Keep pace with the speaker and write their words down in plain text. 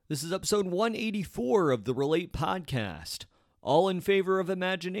This is episode 184 of the Relate Podcast. All in favor of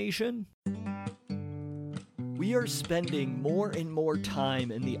imagination? We are spending more and more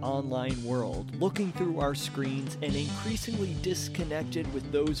time in the online world, looking through our screens and increasingly disconnected with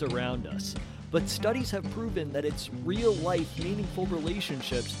those around us. But studies have proven that it's real-life, meaningful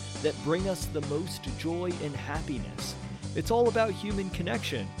relationships that bring us the most joy and happiness. It's all about human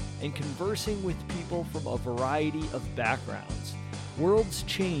connection and conversing with people from a variety of backgrounds. Worlds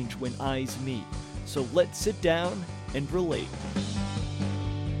change when eyes meet, so let's sit down and relate.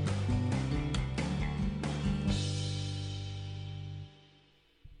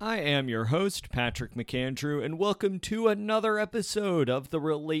 I am your host, Patrick McAndrew, and welcome to another episode of the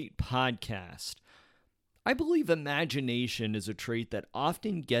Relate Podcast. I believe imagination is a trait that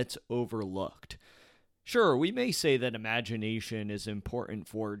often gets overlooked. Sure, we may say that imagination is important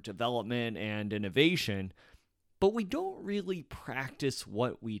for development and innovation, but we don't really practice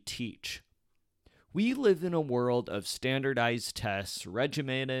what we teach. We live in a world of standardized tests,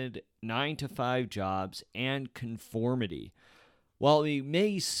 regimented 9-to-5 jobs, and conformity. While we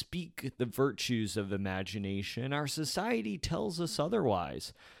may speak the virtues of imagination, our society tells us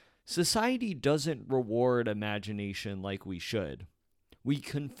otherwise. Society doesn't reward imagination like we should. We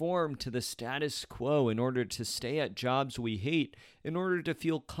conform to the status quo in order to stay at jobs we hate in order to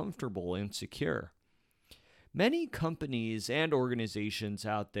feel comfortable and secure. Many companies and organizations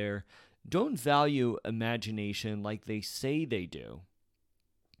out there don't value imagination like they say they do.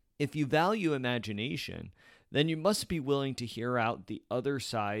 If you value imagination, then you must be willing to hear out the other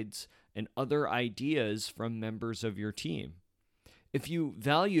sides and other ideas from members of your team. If you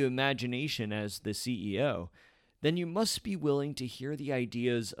value imagination as the CEO, then you must be willing to hear the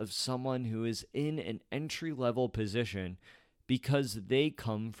ideas of someone who is in an entry-level position because they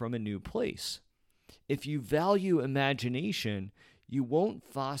come from a new place. If you value imagination, you won't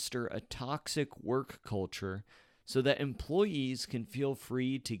foster a toxic work culture so that employees can feel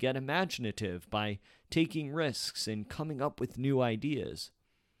free to get imaginative by taking risks and coming up with new ideas.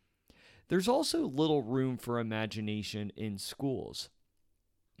 There's also little room for imagination in schools.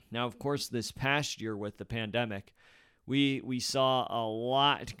 Now, of course, this past year with the pandemic, we saw a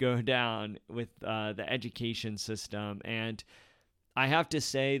lot go down with the education system, and I have to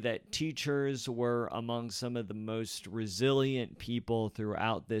say that teachers were among some of the most resilient people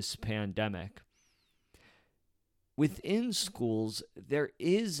throughout this pandemic. Within schools, there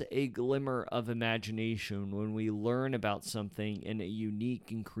is a glimmer of imagination when we learn about something in a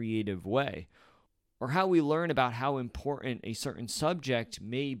unique and creative way, or how we learn about how important a certain subject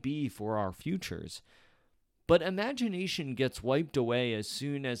may be for our futures. But imagination gets wiped away as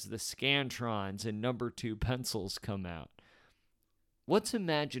soon as the Scantrons and number 2 pencils come out. What's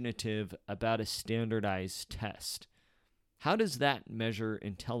imaginative about a standardized test? How does that measure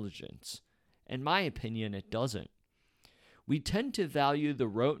intelligence? In my opinion, it doesn't. We tend to value the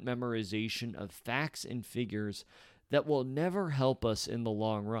rote memorization of facts and figures that will never help us in the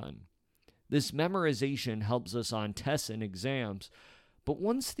long run. This memorization helps us on tests and exams, but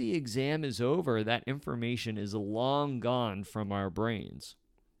once the exam is over, that information is long gone from our brains.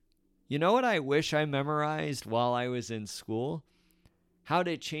 You know what I wish I memorized while I was in school? How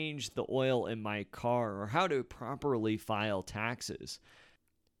to change the oil in my car, or how to properly file taxes.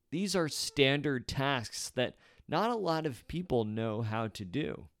 These are standard tasks that not a lot of people know how to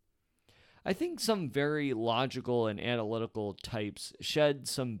do. I think some very logical and analytical types shed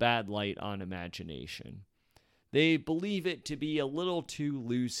some bad light on imagination. They believe it to be a little too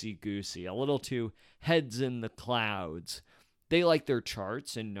loosey-goosey, a little too heads in the clouds. They like their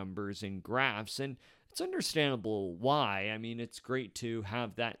charts and numbers and graphs, and it's understandable why. I mean, it's great to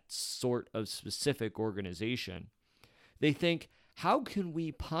have that sort of specific organization. They think, how can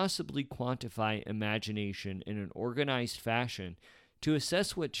we possibly quantify imagination in an organized fashion to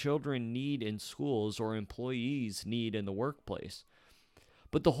assess what children need in schools or employees need in the workplace?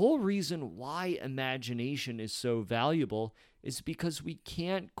 But the whole reason why imagination is so valuable is because we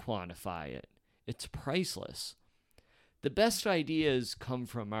can't quantify it. It's priceless. The best ideas come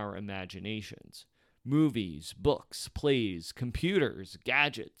from our imaginations. Movies, books, plays, computers,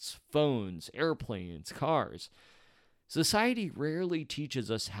 gadgets, phones, airplanes, cars. Society rarely teaches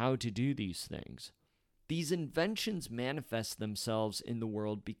us how to do these things. These inventions manifest themselves in the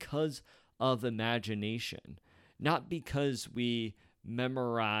world because of imagination, not because we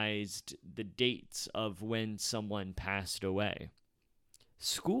memorized the dates of when someone passed away.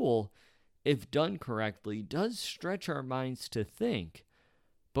 School, if done correctly, does stretch our minds to think,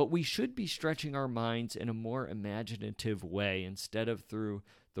 but we should be stretching our minds in a more imaginative way instead of through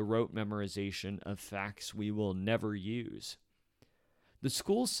the rote memorization of facts we will never use. The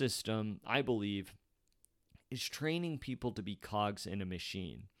school system, I believe, is training people to be cogs in a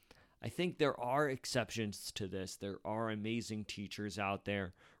machine. I think there are exceptions to this. There are amazing teachers out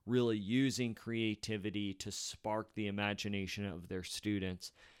there really using creativity to spark the imagination of their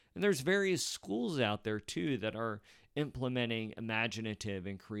students. And there's various schools out there too that are implementing imaginative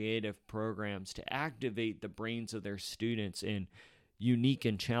and creative programs to activate the brains of their students in unique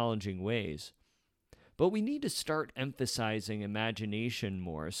and challenging ways. But we need to start emphasizing imagination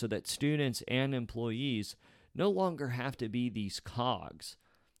more so that students and employees no longer have to be these cogs.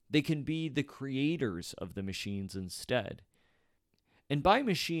 They can be the creators of the machines instead. And by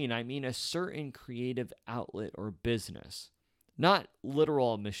machine, I mean a certain creative outlet or business. Not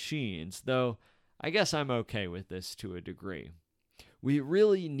literal machines, though I guess I'm okay with this to a degree. We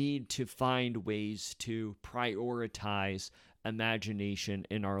really need to find ways to prioritize imagination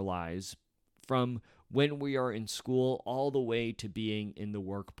in our lives from when we are in school all the way to being in the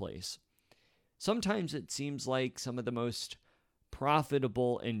workplace. Sometimes it seems like some of the most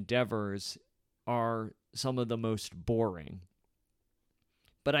profitable endeavors are some of the most boring.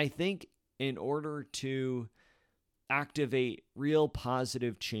 But I think in order to activate real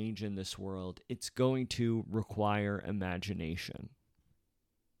positive change in this world, it's going to require imagination.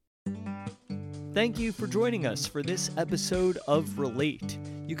 Thank you for joining us for this episode of Relate.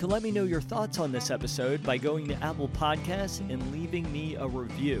 You can let me know your thoughts on this episode by going to Apple Podcasts and leaving me a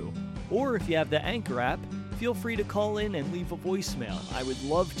review. Or if you have the Anchor app, feel free to call in and leave a voicemail. I would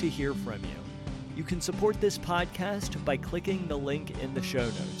love to hear from you. You can support this podcast by clicking the link in the show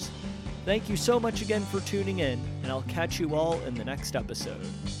notes. Thank you so much again for tuning in, and I'll catch you all in the next episode.